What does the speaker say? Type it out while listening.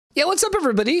Yeah, what's up,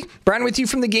 everybody? Brian with you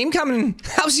from TheGameCommon.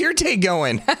 How's your day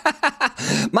going?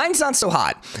 Mine's not so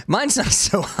hot. Mine's not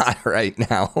so hot right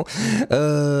now.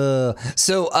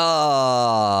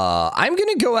 I'm going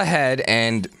to go ahead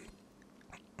and...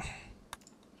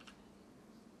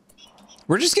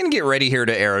 we're just going to get ready here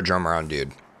to aerodrome around,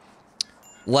 dude.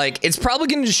 Like, it's probably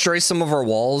going to destroy some of our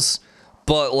walls,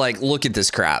 but, like, look at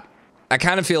this crap. I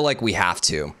kind of feel like we have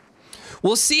to.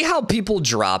 We'll see how people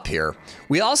drop here.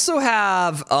 We also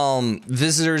have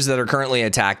visitors that are currently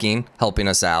attacking, helping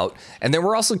us out. And then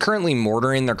we're also currently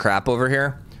mortaring their crap over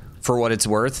here, for what it's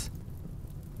worth.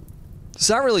 It's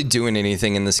not really doing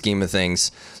anything in the scheme of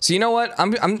things. So you know what?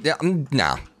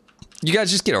 Nah. You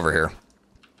guys just get over here.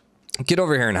 Get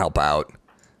over here and help out.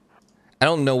 I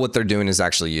don't know what they're doing is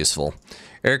actually useful.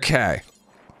 Okay.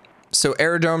 So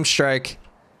aerodrome strike.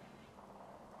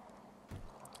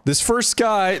 These first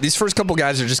couple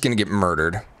guys are just going to get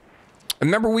murdered.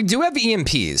 Remember, we do have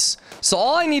EMPs. So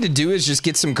all I need to do is just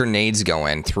get some grenades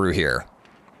going through here.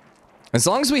 As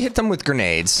long as we hit them with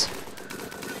grenades.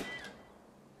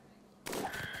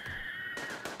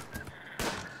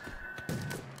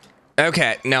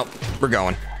 Okay, no, we're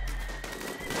going.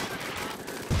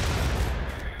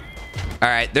 All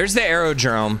right, there's the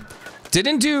aerodrome.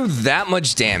 Didn't do that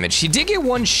much damage. He did get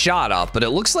one shot up, but it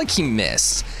looks like he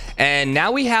missed. And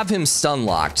now we have him stun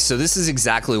locked, so this is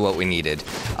exactly what we needed.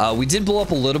 We did blow up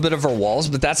a little bit of our walls,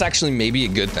 but that's actually maybe a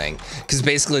good thing, because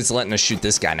basically it's letting us shoot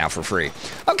this guy now for free.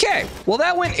 Okay, well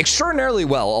that went extraordinarily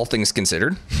well, all things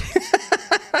considered.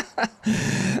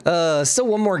 Still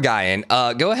one more guy in.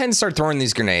 Go ahead and start throwing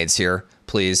these grenades here,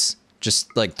 please.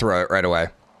 Just, like, throw it right away.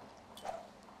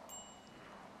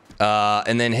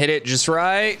 And then hit it just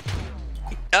right.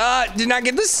 Did not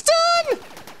get the stun!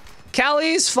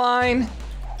 Callie's fine.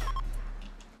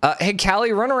 Hey,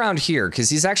 Callie, run around here, because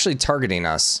he's actually targeting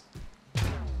us.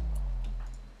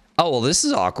 Oh, well, this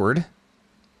is awkward.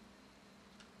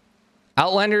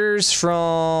 Outlanders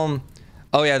from...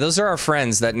 oh, yeah, those are our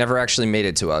friends that never actually made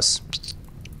it to us.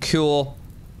 Cool.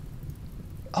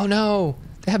 Oh, no.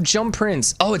 They have jump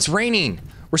prints. Oh, it's raining.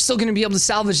 We're still going to be able to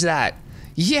salvage that.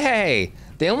 Yay.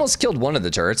 They almost killed one of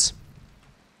the turrets.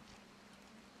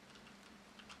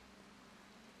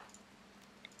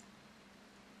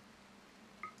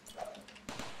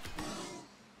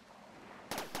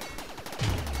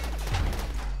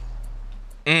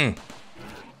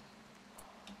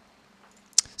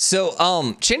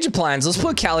 So, change of plans. Let's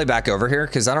put Callie back over here,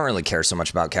 because I don't really care so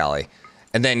much about Callie.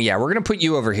 And then, yeah, we're going to put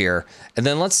you over here. And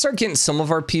then let's start getting some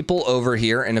of our people over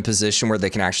here in a position where they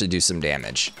can actually do some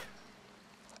damage.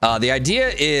 The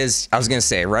idea is, I was going to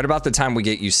say, right about the time we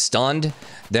get you stunned,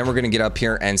 then we're going to get up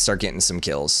here and start getting some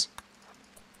kills.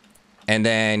 And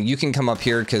then you can come up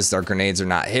here because our grenades are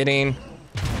not hitting.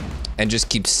 And just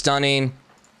keep stunning.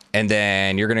 And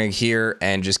then you're going to here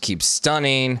and just keep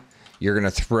stunning. You're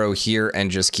going to throw here and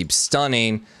just keep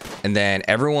stunning. And then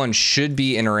everyone should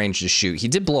be in a range to shoot. He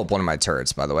did blow up one of my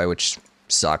turrets, by the way, which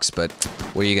sucks, but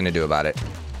what are you going to do about it?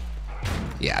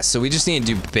 Yeah, so we just need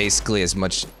to do basically as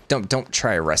much. Don't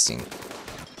try arresting.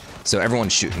 So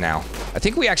everyone's shooting now. I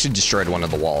think we actually destroyed one of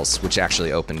the walls, which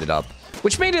actually opened it up,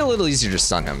 which made it a little easier to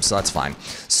stun him, so that's fine.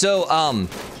 So, oh,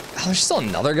 there's still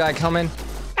another guy coming.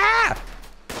 Ah!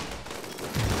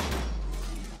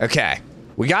 Okay,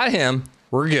 we got him.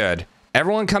 We're good.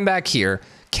 Everyone come back here.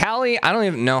 Callie, I don't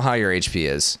even know how your HP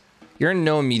is. You're in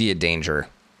no immediate danger.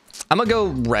 I'm gonna go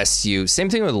rest you. Same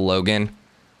thing with Logan.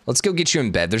 Let's go get you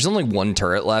in bed. There's only one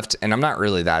turret left, and I'm not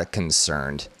really that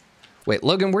concerned. Wait,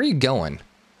 Logan, where are you going?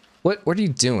 What are you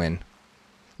doing?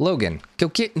 Logan, go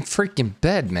get in freaking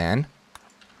bed, man.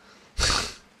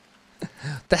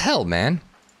 The hell, man?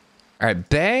 All right,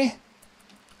 Bay.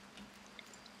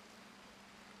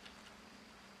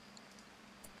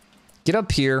 Get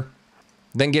up here.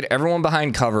 Then get everyone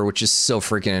behind cover, which is so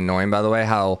freaking annoying, by the way,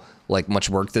 how like much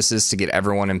work this is to get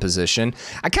everyone in position.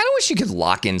 I kind of wish you could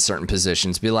lock in certain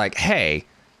positions. Be like, hey,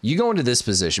 you go into this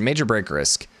position, major break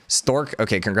risk. Stork,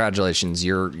 okay, congratulations,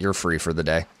 you're free for the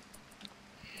day.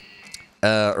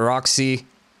 Roxy.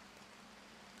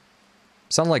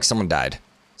 Sounded like someone died.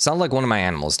 Sounded like one of my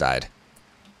animals died.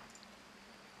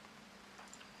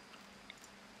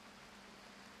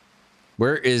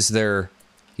 Where is their...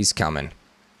 he's coming.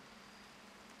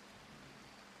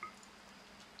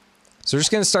 So we're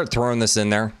just going to start throwing this in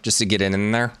there just to get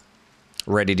in there.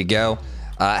 Ready to go.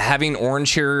 Having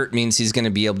orange here means he's going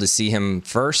to be able to see him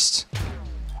first.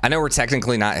 I know we're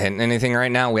technically not hitting anything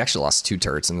right now. We actually lost 2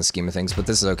 turrets in the scheme of things, but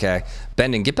this is okay.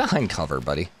 Bendon, get behind cover,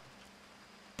 buddy.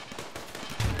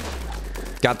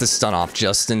 Got the stun off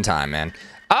just in time, man.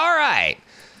 All right.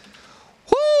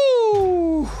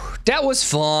 Woo! That was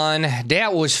fun.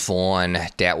 That was fun.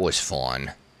 That was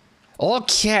fun.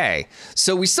 Okay.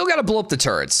 So we still got to blow up the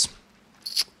turrets.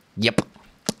 Yep.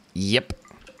 Yep.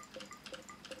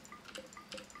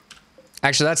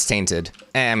 Actually, that's tainted.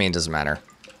 I mean, it doesn't matter.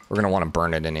 We're going to want to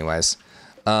burn it anyways.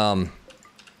 God,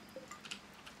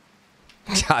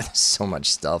 there's so much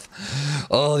stuff.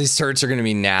 Oh, these turrets are going to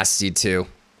be nasty too.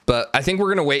 But I think we're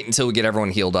going to wait until we get everyone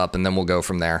healed up, and then we'll go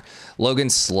from there.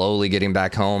 Logan's slowly getting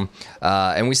back home.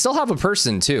 And we still have a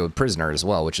person too, a prisoner as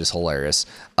well, which is hilarious.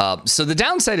 So the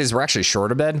downside is we're actually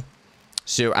short a bed.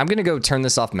 So I'm going to go turn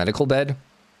this off medical bed.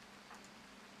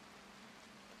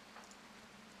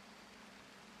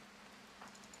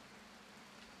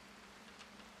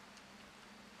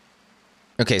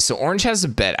 Okay, so orange has a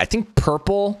bed. I think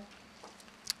purple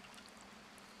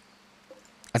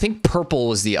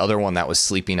was the other one that was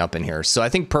sleeping up in here. So I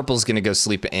think purple's going to go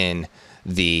sleep in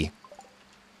the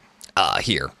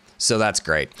here. So that's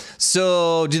great.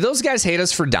 So do those guys hate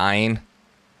us for dying?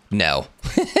 No.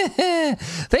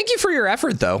 Thank you for your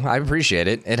effort though. I appreciate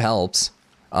it. It helps.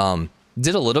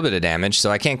 Did a little bit of damage, so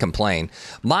I can't complain.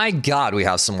 My God, we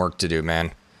have some work to do,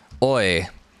 man. Oi.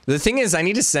 The thing is, I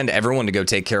need to send everyone to go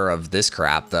take care of this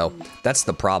crap, though. That's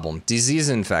the problem. Disease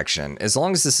infection. As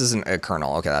long as this isn't a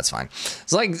kernel. Okay, that's fine.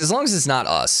 It's like, as long as it's not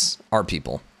us, our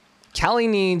people. Callie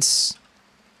needs...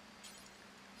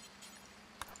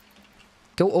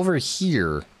 Go over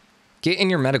here. Get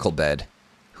in your medical bed.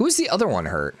 Who's the other one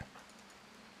hurt?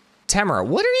 Tamara.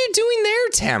 What are you doing there,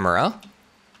 Tamara?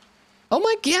 Oh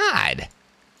my God.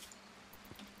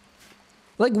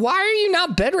 Like, why are you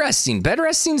not bed resting? Bed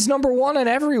resting's #1 on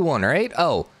everyone, right?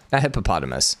 Oh, not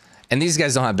hippopotamus. And these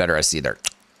guys don't have bed rest either.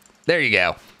 There you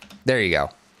go. There you go.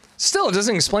 Still, it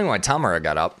doesn't explain why Tamara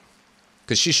got up.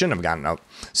 Because she shouldn't have gotten up.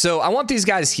 So I want these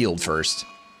guys healed first.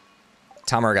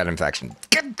 Tamara got infection.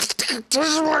 This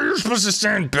is why you're supposed to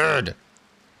stay in bed.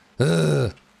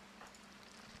 Ugh.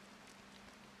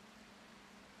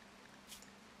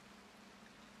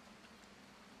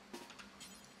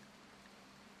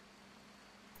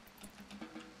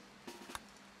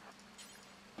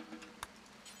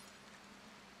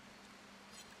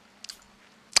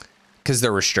 Because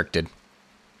they're restricted.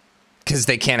 Because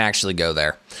they can't actually go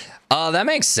there. That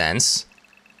makes sense.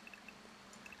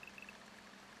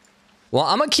 Well,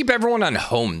 I'm going to keep everyone on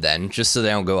home then, just so they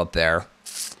don't go up there.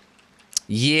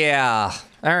 Yeah.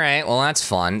 All right. Well, that's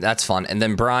fun. That's fun. And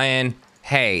then Brian,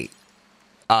 hey,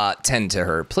 tend to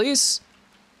her, please.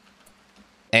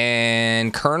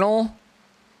 And Colonel.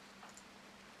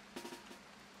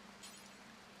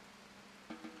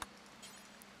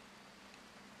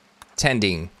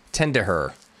 Tend to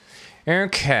her.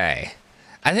 Okay.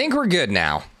 I think we're good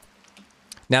now.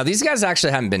 Now, these guys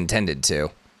actually haven't been tended to.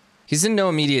 He's in no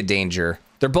immediate danger.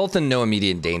 They're both in no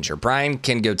immediate danger. Brian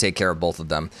can go take care of both of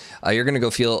them. You're going to go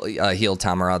heal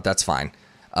Tamara. That's fine.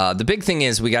 The big thing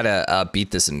is we got to beat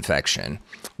this infection,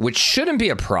 which shouldn't be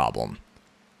a problem.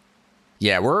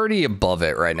 Yeah, we're already above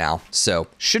it right now, so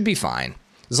should be fine.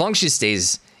 As long as she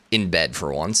stays in bed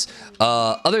for once.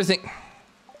 Other thing...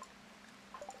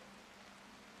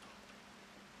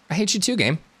 I hate you too,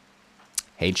 game.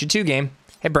 Hate you too, game.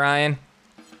 Hey, Brian.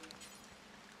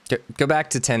 Go back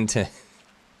to 10 to...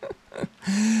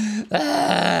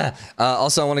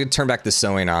 Also, I want to turn back the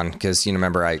sewing on because, you know,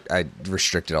 remember, I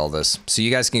restricted all this. So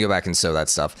you guys can go back and sew that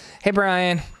stuff. Hey,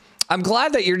 Brian. I'm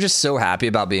glad that you're just so happy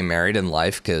about being married in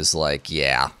life because, like,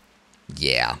 yeah.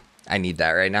 Yeah. I need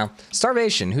that right now.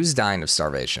 Starvation. Who's dying of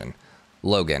starvation?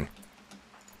 Logan.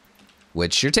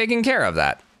 Which you're taking care of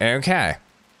that. Okay.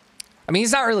 I mean,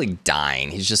 he's not really dying.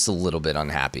 He's just a little bit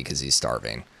unhappy because he's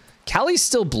starving. Callie's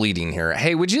still bleeding here.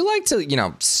 Hey, would you like to, you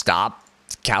know, stop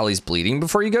Callie's bleeding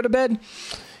before you go to bed?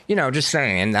 You know, just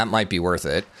saying, that might be worth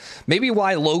it. Maybe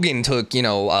why Logan took, you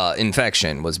know,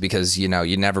 infection was because, you know,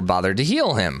 you never bothered to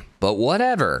heal him. But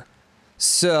whatever.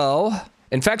 So,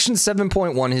 infection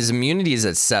 7.1. His immunity is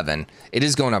at 7. It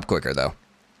is going up quicker, though.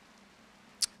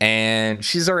 And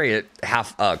she's already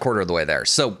at quarter of the way there.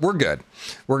 So, we're good.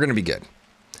 We're going to be good.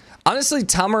 Honestly,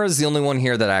 Tamara is the only one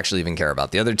here that I actually even care about.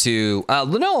 The other two,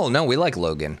 no, we like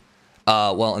Logan.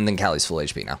 Well, and then Callie's full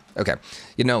HP now. Okay.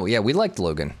 You know, yeah, we liked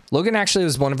Logan. Logan actually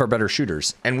was one of our better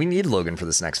shooters, and we need Logan for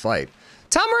this next fight.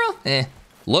 Tamara, eh.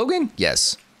 Logan,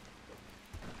 yes.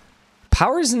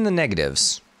 Powers in the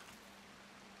negatives.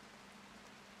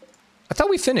 I thought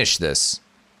we finished this.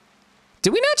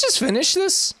 Did we not just finish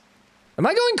this? Am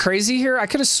I going crazy here? I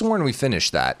could have sworn we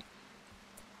finished that.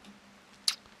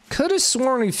 Could have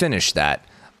sworn we finished that.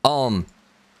 Yeah,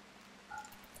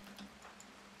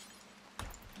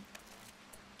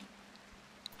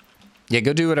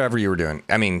 go do whatever you were doing.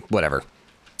 I mean, whatever.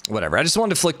 Whatever. I just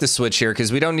wanted to flick the switch here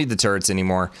because we don't need the turrets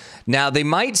anymore. Now, they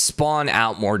might spawn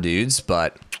out more dudes,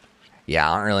 but yeah,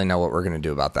 I don't really know what we're going to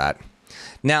do about that.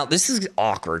 Now, this is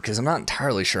awkward because I'm not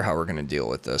entirely sure how we're going to deal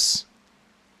with this.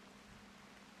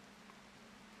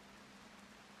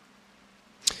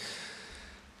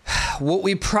 What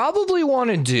we probably want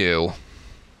to do,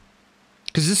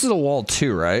 because this is a wall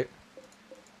too, right?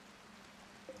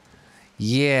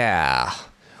 Yeah.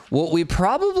 What we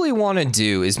probably want to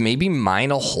do is maybe mine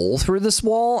a hole through this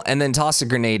wall and then toss a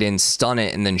grenade in, stun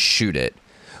it, and then shoot it.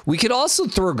 We could also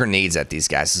throw grenades at these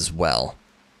guys as well.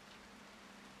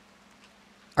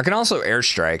 I can also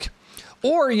airstrike.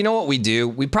 Or, you know what we do?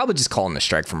 We probably just call in the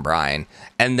strike from Brian.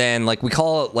 And then, like, we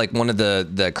call it, like, one of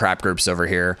the crap groups over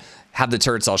here. Have the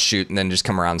turrets all shoot and then just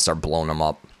come around and start blowing them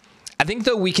up. I think,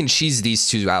 though, we can cheese these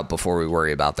two out before we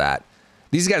worry about that.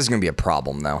 These guys are going to be a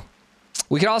problem, though.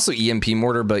 We could also EMP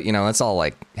mortar, but, you know, that's all,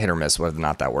 like, hit or miss whether or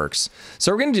not that works.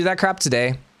 So we're going to do that crap today.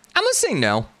 I'm going to say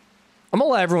no. I'm going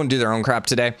to let everyone do their own crap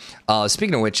today.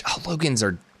 Speaking of which, oh, Logan's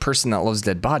our person that loves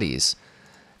dead bodies.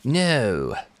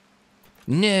 No.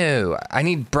 No. I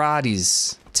need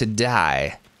bodies to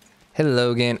die. Hey,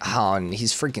 Logan. Oh, and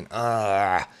he's freaking...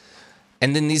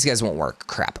 And then these guys won't work.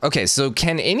 Crap. Okay, so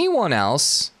can anyone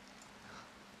else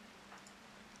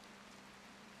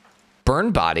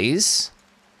burn bodies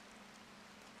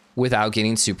without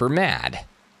getting super mad?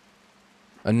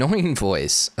 Annoying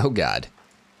voice. Oh, God.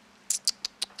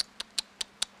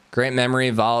 Great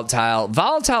memory, volatile.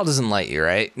 Volatile doesn't light you,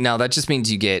 right? No, that just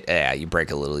means you get, you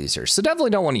break a little easier. So definitely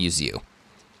don't want to use you.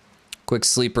 Quick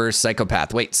sleeper,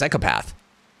 psychopath. Wait, psychopath.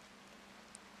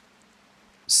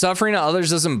 Suffering of others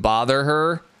doesn't bother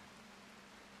her.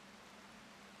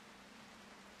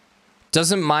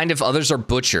 Doesn't mind if others are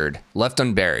butchered, left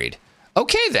unburied.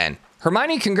 Okay, then.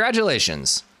 Hermione,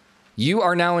 congratulations. You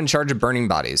are now in charge of burning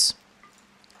bodies.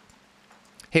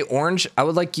 Hey, Orange, I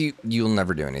would like you... You'll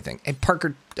never do anything. Hey,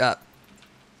 Parker... Hey,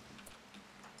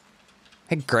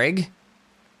 Greg?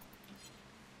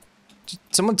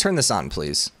 Someone turn this on,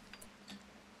 please.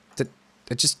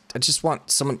 I just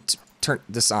want someone to turn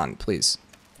this on, please.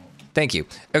 Thank you.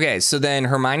 Okay, so then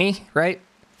Hermione, right?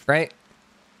 Right?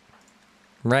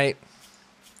 Right?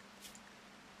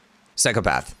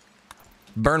 Psychopath.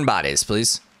 Burn bodies,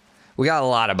 please. We got a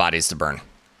lot of bodies to burn.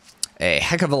 A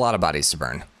heck of a lot of bodies to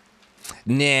burn.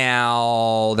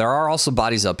 Now, there are also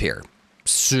bodies up here.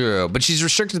 So, but she's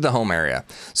restricted to the home area,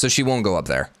 so she won't go up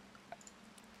there.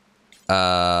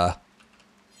 Yeah,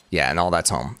 and all that's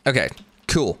home. Okay,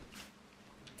 cool.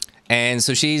 And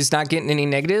so she's not getting any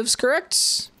negatives,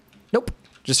 correct? Nope.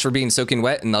 Just for being soaking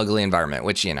wet in the ugly environment,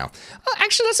 which, you know.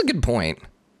 Actually, that's a good point.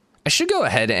 I should go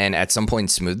ahead and at some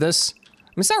point smooth this. I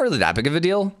mean, it's not really that big of a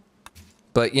deal,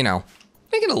 but, you know,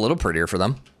 make it a little prettier for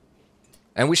them.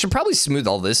 And we should probably smooth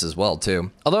all this as well,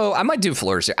 too. Although, I might do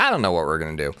floors here. I don't know what we're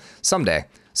going to do. Someday.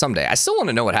 Someday. I still want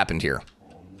to know what happened here.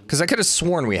 Because I could have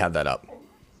sworn we had that up.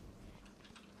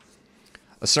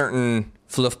 A certain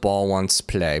fluff ball wants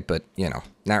play, but, you know,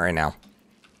 not right now.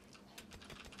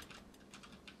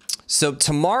 So,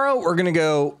 tomorrow, we're going to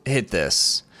go hit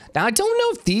this. Now, I don't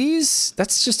know if these...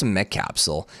 That's just a mech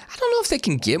capsule. I don't know if they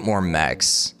can get more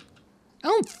mechs. I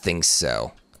don't think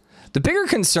so. The bigger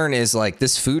concern is, like,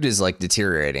 this food is, like,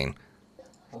 deteriorating.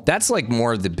 That's, like,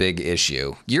 more of the big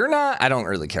issue. You're not... I don't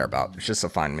really care about. It's just a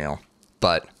fine meal.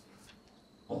 But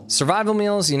survival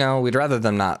meals, you know, we'd rather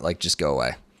them not, like, just go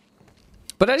away.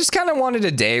 But I just kind of wanted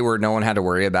a day where no one had to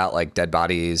worry about, like, dead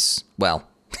bodies. Well,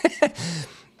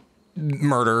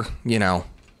 murder, you know,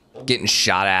 getting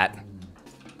shot at.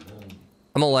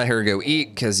 I'm gonna let her go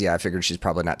eat, because, yeah, I figured she's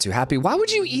probably not too happy. Why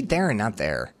would you eat there and not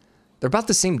there? They're about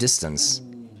the same distance.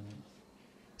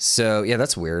 So, yeah,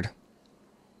 that's weird.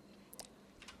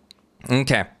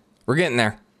 Okay. We're getting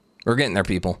there. We're getting there,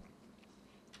 people.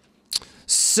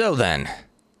 So then.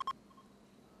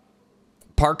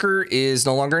 Parker is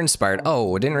no longer inspired.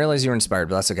 Oh, I didn't realize you were inspired,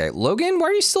 but that's okay. Logan, why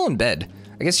are you still in bed?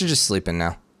 I guess you're just sleeping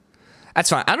now. That's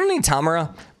fine. I don't need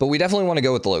Tamara, but we definitely want to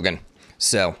go with Logan.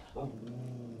 So.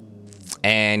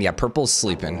 And, yeah, Purple's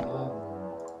sleeping.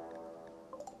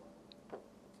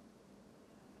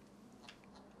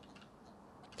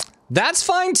 That's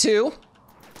fine, too.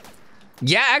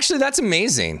 Yeah, actually, that's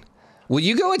amazing. Will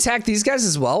you go attack these guys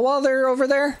as well while they're over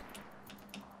there?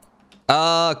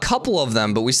 A couple of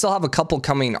them, but we still have a couple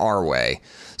coming our way.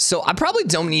 So I probably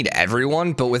don't need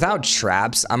everyone, but without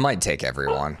traps, I might take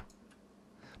everyone.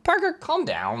 Parker, calm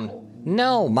down.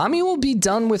 No, mommy will be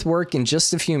done with work in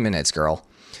just a few minutes, girl.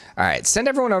 All right, send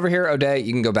everyone over here. O'Day,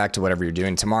 you can go back to whatever you're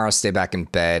doing. Tomorrow, stay back in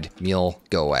bed. Meal,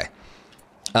 go away.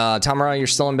 Tamara, you're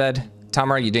still in bed?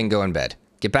 Tamara, you didn't go in bed.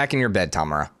 Get back in your bed,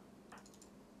 Tamara.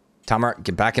 Tamara,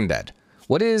 get back in bed.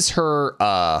 What is her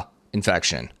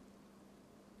infection?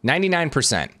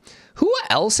 99%. Who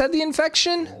else had the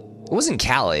infection? It wasn't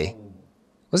Callie.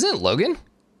 Wasn't it Logan?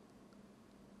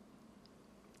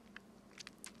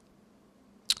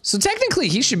 So technically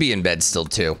he should be in bed still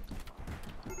too.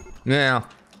 No,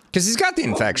 because he's got the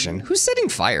infection. Who's setting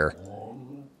fire?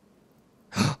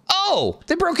 Oh,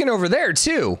 they broke in over there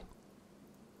too.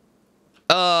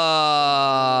 Why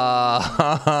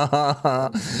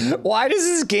does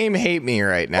this game hate me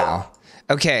right now?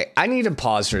 Okay, I need to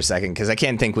pause for a second because I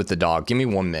can't think with the dog. Give me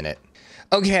 1 minute.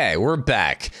 Okay, we're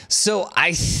back. So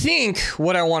I think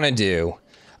what I want to do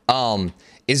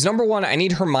is number one, I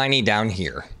need Hermione down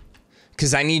here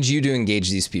because I need you to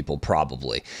engage these people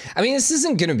probably. I mean, this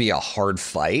isn't going to be a hard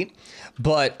fight,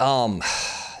 but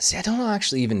see, I don't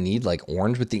actually even need like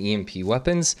orange with the EMP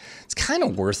weapons. It's kind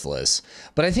of worthless,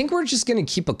 but I think we're just going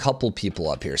to keep a couple people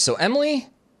up here. So Emily,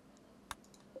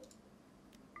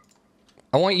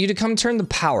 I want you to come turn the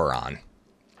power on.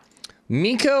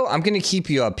 Miko, I'm going to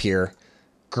keep you up here.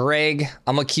 Greg,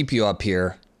 I'm going to keep you up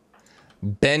here.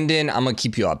 Bendon, I'm going to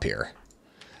keep you up here.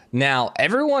 Now,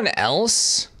 everyone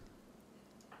else,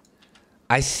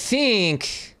 I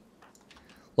think,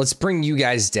 let's bring you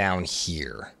guys down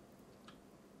here.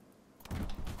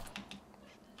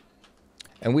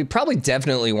 And we probably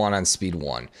definitely want on speed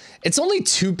 1. It's only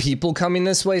 2 people coming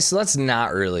this way, so that's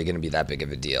not really going to be that big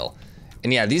of a deal.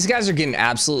 And yeah, these guys are getting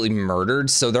absolutely murdered,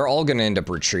 so they're all going to end up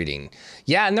retreating.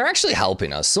 Yeah, and they're actually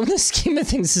helping us. So in the scheme of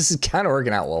things, this is kind of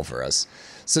working out well for us.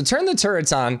 So turn the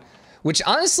turrets on, which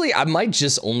honestly, I might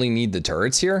just only need the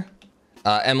turrets here.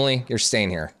 Emily, you're staying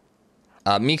here.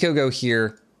 Miko, go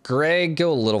here. Greg,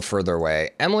 go a little further away.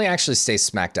 Emily, actually stay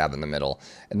smack dab in the middle.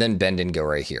 And then Bendon, go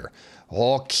right here.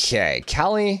 Okay,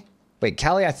 Callie. Wait,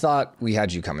 Callie, I thought we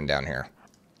had you coming down here.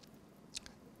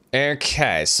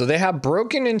 Okay, so they have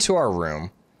broken into our room.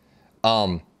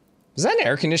 Was that an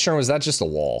air conditioner or was that just a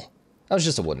wall? That was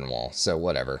just a wooden wall, so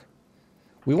whatever.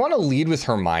 We want to lead with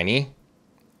Hermione.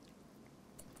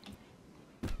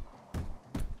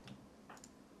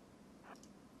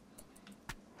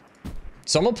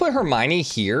 So I'm going to put Hermione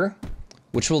here,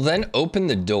 which will then open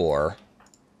the door.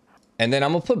 And then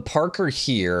I'm going to put Parker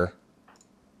here.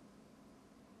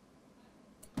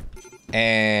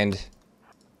 And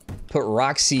put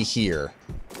Roxy here.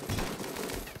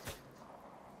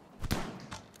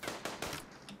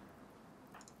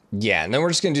 Yeah, and then we're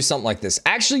just going to do something like this.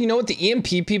 Actually, you know what? The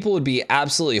EMP people would be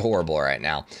absolutely horrible right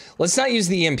now. Let's not use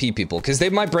the EMP people because they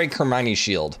might break Hermione's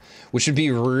shield, which would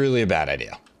be really a bad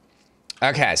idea.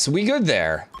 Okay, so we good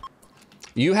there.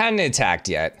 You hadn't attacked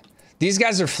yet. These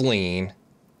guys are fleeing.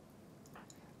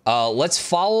 Let's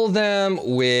follow them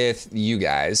with you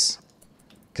guys.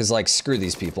 Because, like, screw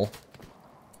these people.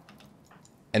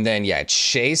 And then, yeah,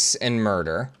 chase and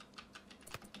murder.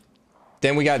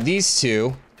 Then we got these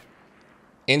two.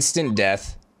 Instant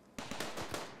death.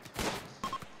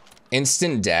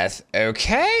 Instant death.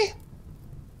 Okay.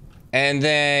 And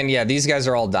then, yeah, these guys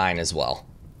are all dying as well.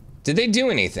 Did they do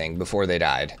anything before they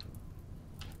died?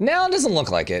 No, it doesn't look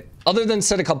like it. Other than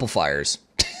set a couple fires.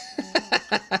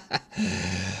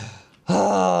 Oy,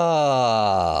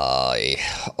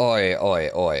 oi, oi,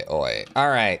 oi, oi. All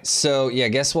right, so yeah,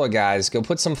 guess what, guys? Go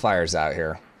put some fires out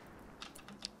here.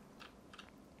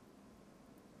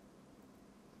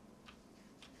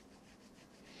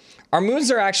 Our moons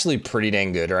are actually pretty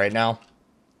dang good right now.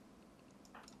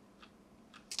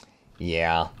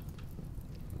 Yeah.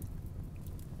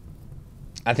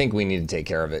 I think we need to take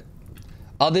care of it.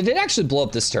 Oh, they did actually blow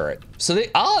up this turret. So they,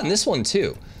 and this one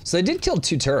too. So they did kill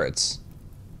 2 turrets.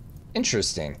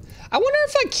 Interesting. I wonder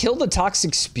if I kill the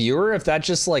toxic spewer, if that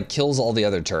just like kills all the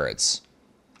other turrets.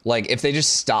 Like if they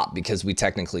just stop because we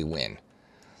technically win.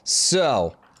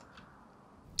 So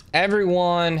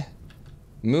everyone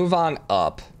move on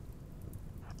up.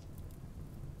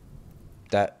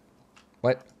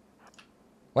 What?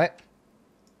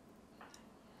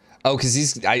 Oh, because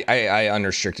these, I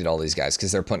unrestricted all these guys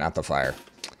because they're putting out the fire.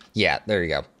 Yeah, there you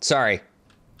go. Sorry.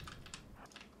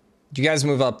 You guys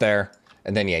move up there.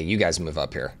 And then, yeah, you guys move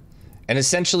up here. And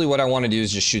essentially what I want to do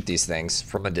is just shoot these things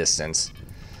from a distance.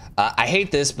 I hate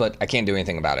this, but I can't do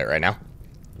anything about it right now.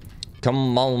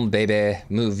 Come on, baby.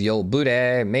 Move your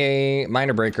booty.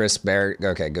 Minor break risk. Bear.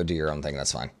 Okay, go do your own thing.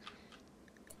 That's fine.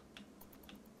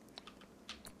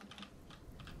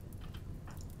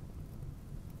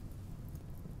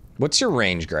 What's your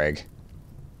range, Greg?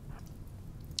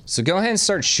 So go ahead and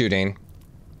start shooting.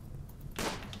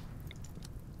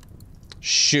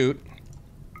 Shoot.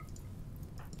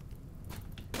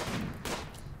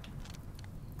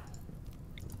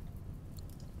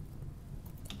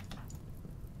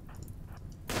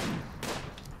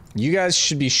 You guys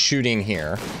should be shooting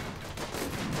here.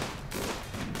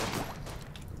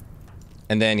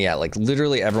 And then, yeah, like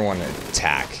literally everyone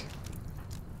attack.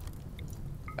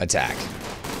 Attack.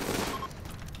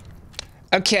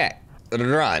 Okay,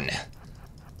 run.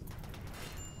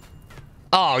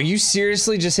 Oh, you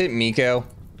seriously just hit Miko?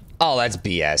 Oh, that's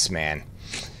BS, man.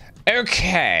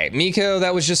 Okay, Miko,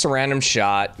 that was just a random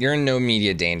shot. You're in no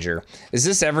immediate danger. Is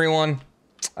this everyone?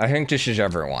 I think this is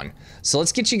everyone. So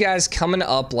let's get you guys coming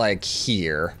up like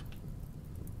here.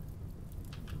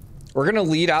 We're gonna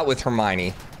lead out with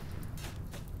Hermione.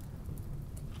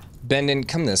 Bendon,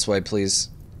 come this way, please.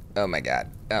 Oh my god.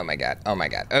 Oh my god. Oh my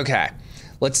god. Okay.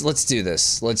 Let's do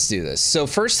this. Let's do this. So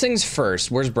first things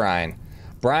first, where's Brian?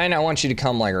 Brian, I want you to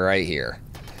come like right here.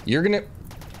 You're gonna...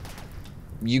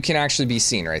 You can actually be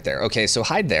seen right there. Okay, so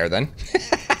hide there then.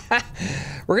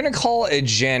 We're gonna call a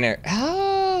janitor.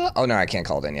 Oh no, I can't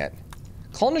call it in yet.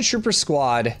 Call in a trooper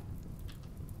squad.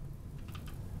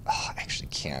 Oh, I actually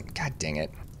can't. God dang it.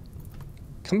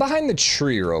 Come behind the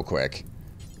tree real quick.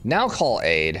 Now call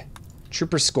aid.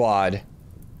 Trooper squad.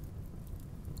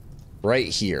 Right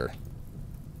here.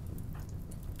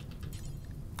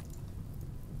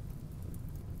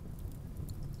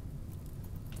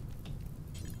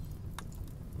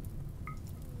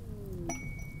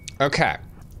 Okay,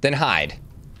 then hide.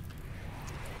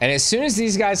 And as soon as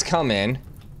these guys come in,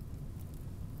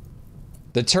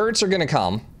 the turrets are gonna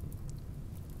come.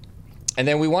 And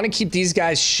then we want to keep these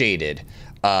guys shaded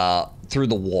through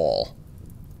the wall.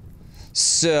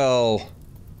 So,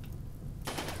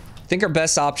 I think our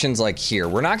best option's like here.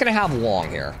 We're not gonna have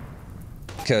long here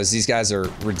because these guys are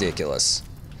ridiculous.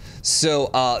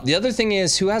 So, the other thing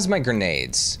is, who has my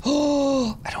grenades?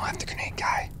 Oh, I don't have the grenade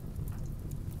guy.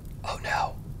 Oh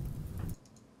no.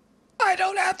 I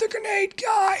don't have the grenade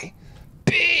guy.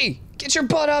 B, get your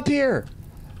butt up here.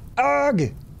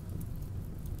 Ugh.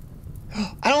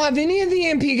 I don't have any of the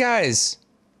MP guys.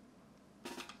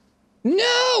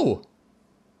 No.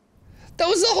 That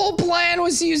was the whole plan,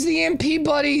 was to use the MP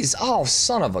buddies. Oh,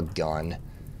 son of a gun.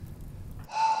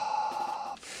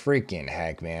 Freaking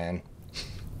heck, man.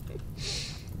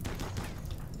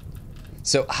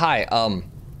 So, hi,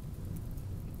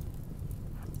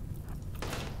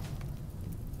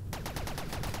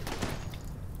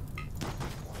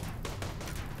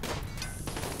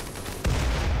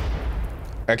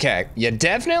 okay, you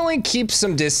definitely keep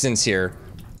some distance here.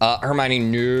 Hermione,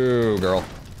 no, girl.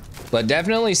 But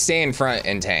definitely stay in front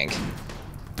and tank.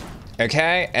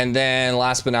 Okay, and then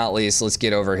last but not least, let's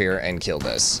get over here and kill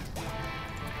this.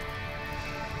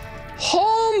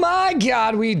 Oh my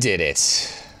god, we did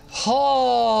it.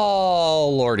 Oh,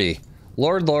 lordy.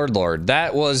 Lord, lord, lord.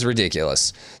 That was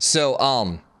ridiculous.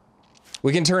 So,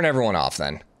 we can turn everyone off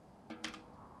then.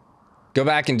 Go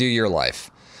back and do your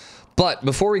life. But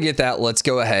before we get that, let's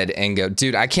go ahead and go.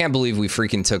 Dude, I can't believe we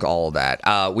freaking took all of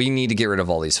that. We need to get rid of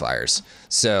all these fires.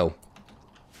 So,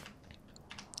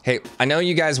 hey, I know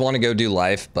you guys want to go do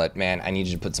life, but man, I need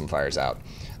you to put some fires out.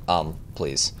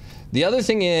 Please. The other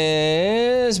thing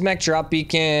is mech drop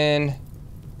beacon.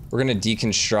 We're going to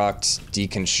deconstruct.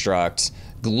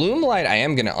 Gloomlight I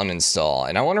am going to uninstall,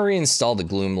 and I want to reinstall the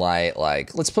Gloomlight,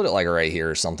 like, let's put it like right here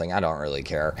or something. I don't really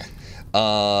care.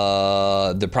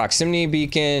 The proximity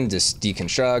beacon, just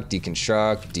deconstruct.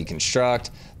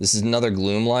 This is another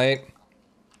Gloomlight.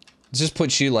 Just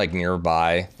puts you like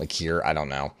nearby, like here, I don't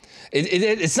know.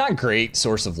 It's not great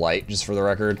source of light, just for the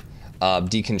record.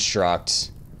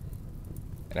 Deconstruct.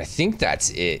 And I think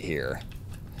that's it here.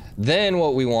 Then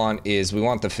what we want is, we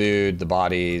want the food, the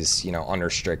bodies, you know,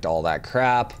 unrestrict all that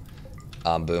crap.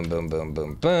 Boom, boom, boom,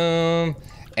 boom, boom.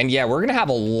 And yeah, we're gonna have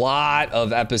a lot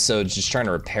of episodes just trying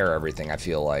to repair everything, I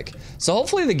feel like. So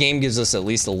hopefully the game gives us at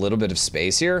least a little bit of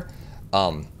space here.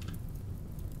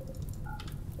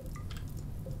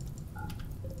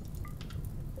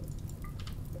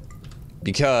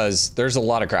 Because there's a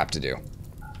lot of crap to do.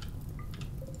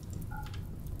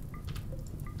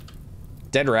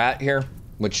 Dead rat here,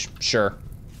 which, sure.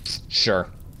 So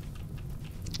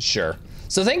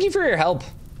thank you for your help,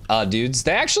 dudes.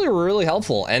 They actually were really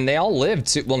helpful, and they all lived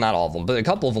too. Well, not all of them, but a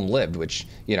couple of them lived, which,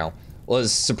 you know,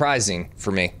 was surprising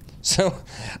for me. So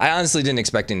I honestly didn't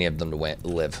expect any of them to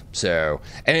live. So,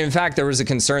 and in fact, there was a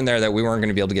concern there that we weren't going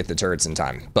to be able to get the turrets in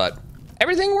time, but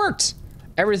everything worked.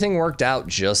 Everything worked out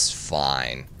just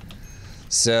fine.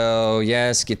 So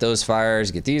yes, get those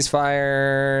fires, get these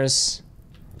fires,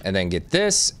 and then get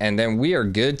this, and then we are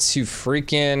good to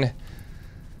freaking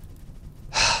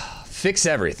fix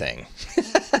everything.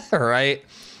 All right.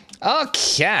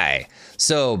 Okay.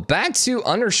 So back to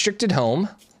unrestricted home.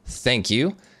 Thank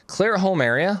you. Clear home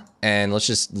area, and let's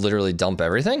just literally dump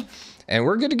everything, and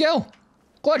we're good to go.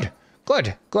 Good,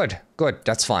 good, good, good.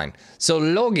 That's fine. So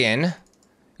Logan,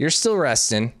 you're still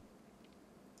resting.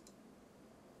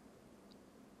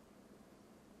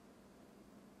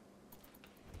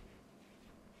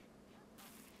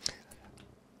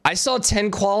 I saw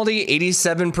 10 quality,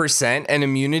 87%, and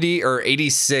immunity, or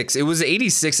 86. It was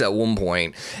 86 at one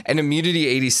point, and immunity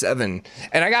 87.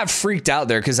 And I got freaked out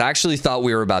there because I actually thought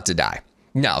we were about to die.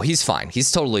 No, he's fine.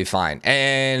 He's totally fine.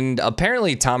 And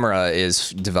apparently Tamara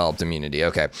is developed immunity.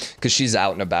 Okay, because she's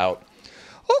out and about.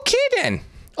 Okay, then.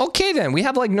 Okay, then. We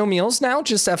have like no meals now,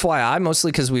 just FYI,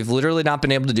 mostly because we've literally not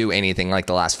been able to do anything like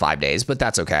the last 5 days, but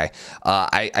that's okay.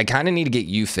 I kind of need to get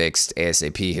you fixed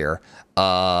ASAP here.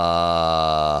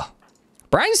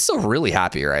 Brian's still really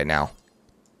happy right now.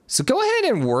 So go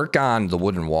ahead and work on the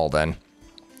wooden wall then.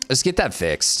 Let's get that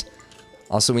fixed.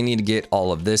 Also, we need to get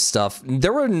all of this stuff.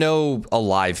 There were no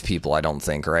alive people, I don't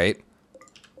think, right?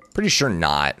 Pretty sure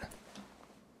not.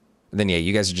 Then yeah,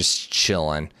 you guys are just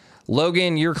chilling.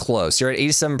 Logan, you're close. You're at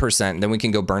 87%. Then we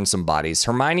can go burn some bodies.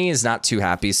 Hermione is not too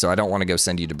happy, so I don't want to go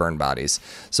send you to burn bodies.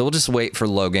 So we'll just wait for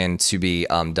Logan to be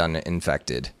done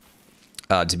infected.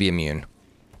 To be immune.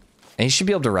 And he should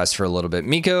be able to rest for a little bit.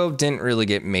 Miko didn't really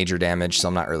get major damage, so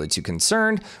I'm not really too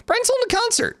concerned. Brian's holding a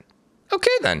concert.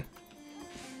 Okay, then.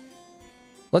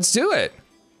 Let's do it.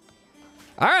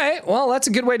 All right. Well, that's a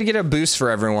good way to get a boost for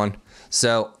everyone.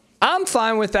 So I'm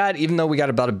fine with that, even though we got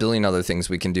about a billion other things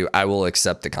we can do. I will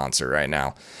accept the concert right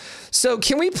now. So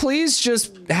can we please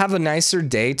just have a nicer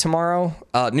day tomorrow?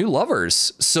 New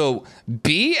lovers. So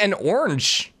B and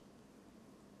Orange,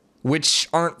 which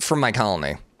aren't from my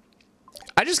colony.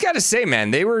 I just got to say,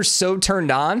 man, they were so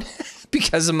turned on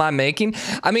because of my making.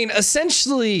 I mean,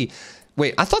 essentially,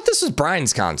 wait, I thought this was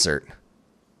Brian's concert.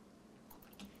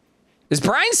 Is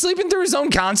Brian sleeping through his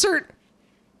own concert?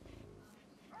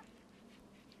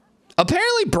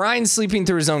 Apparently, Brian's sleeping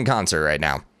through his own concert right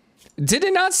now. Did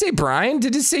it not say Brian?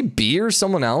 Did it say B or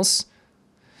someone else?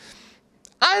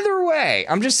 Either way,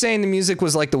 I'm just saying the music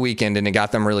was like The Weeknd and it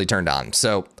got them really turned on.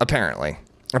 So apparently.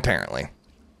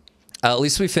 At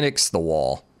least we fixed the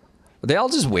wall. Are they all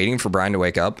just waiting for Brian to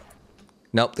wake up?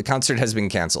 Nope, the concert has been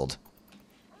canceled.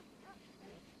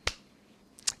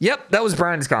 Yep, that was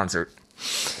Brian's concert.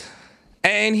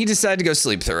 And he decided to go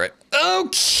sleep through it.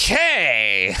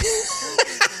 Okay.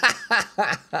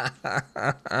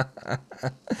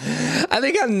 I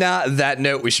think on that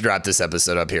note, we should wrap this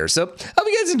episode up here. So, hope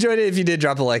you guys enjoyed it. If you did,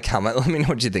 drop a like, comment. Let me know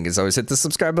what you think. As always, hit the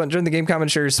subscribe button, join the game,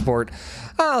 comment, share your support.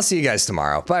 I'll see you guys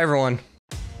tomorrow. Bye, everyone.